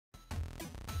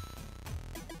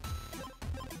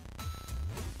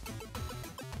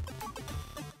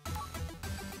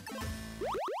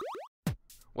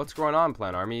What's going on,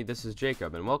 Plan Army? This is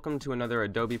Jacob, and welcome to another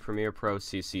Adobe Premiere Pro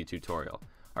CC tutorial.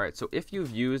 Alright, so if you've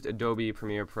used Adobe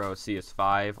Premiere Pro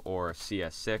CS5 or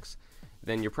CS6,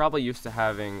 then you're probably used to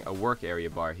having a work area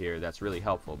bar here that's really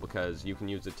helpful because you can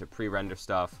use it to pre-render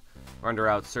stuff, render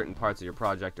out certain parts of your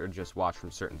project, or just watch from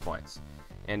certain points.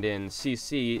 And in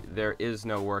CC, there is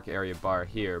no work area bar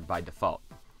here by default.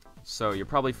 So you're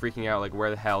probably freaking out like,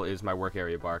 where the hell is my work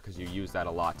area bar, because you use that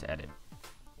a lot to edit.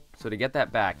 So to get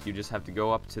that back, you just have to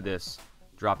go up to this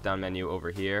drop down menu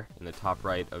over here in the top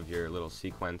right of your little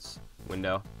sequence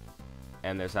window,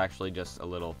 and there's actually just a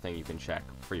little thing you can check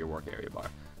for your work area bar.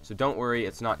 So don't worry,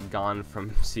 it's not gone from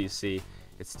CC,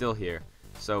 it's still here.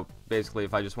 So basically,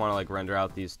 if I just want to like render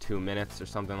out these 2 minutes or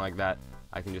something like that,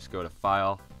 I can just go to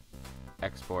File,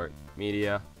 Export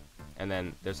Media, and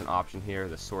then there's an option here,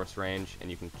 the source range, and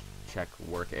you can check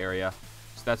work area.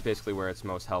 So that's basically where it's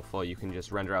most helpful. You can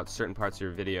just render out certain parts of your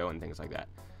video and things like that.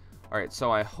 Alright, so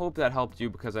I hope that helped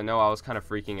you, because I know I was kind of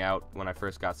freaking out when I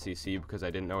first got CC because I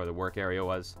didn't know where the work area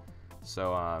was.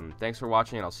 So thanks for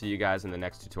watching, and I'll see you guys in the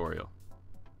next tutorial.